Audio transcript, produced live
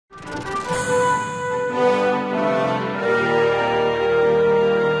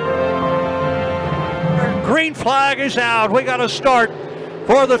green flag is out. We got a start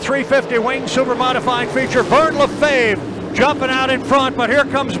for the 350 Wing Super Modified feature. Vern Lefebvre jumping out in front, but here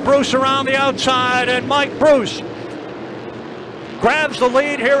comes Bruce around the outside, and Mike Bruce grabs the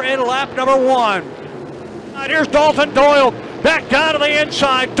lead here in lap number 1. And here's Dalton Doyle back down to the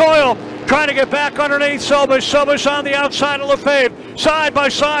inside. Doyle trying to get back underneath Sobis. Sobis on the outside of Lefebvre. Side by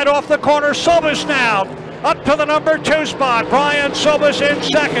side off the corner. Sobis now up to the number 2 spot. Brian Sobis in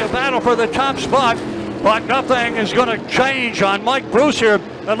second. Battle for the top spot, but nothing is going to change on Mike Bruce here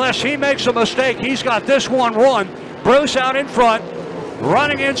unless he makes a mistake. He's got this one won. Bruce out in front.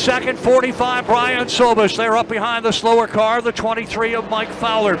 Running in second, 45, Brian Sobis. They're up behind the slower car, the 23 of Mike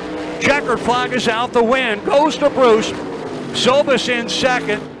Fowler. Checkered flag is out. The win goes to Bruce. Sobis in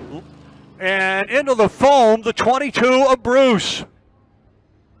second. And into the foam, the 22 of Bruce.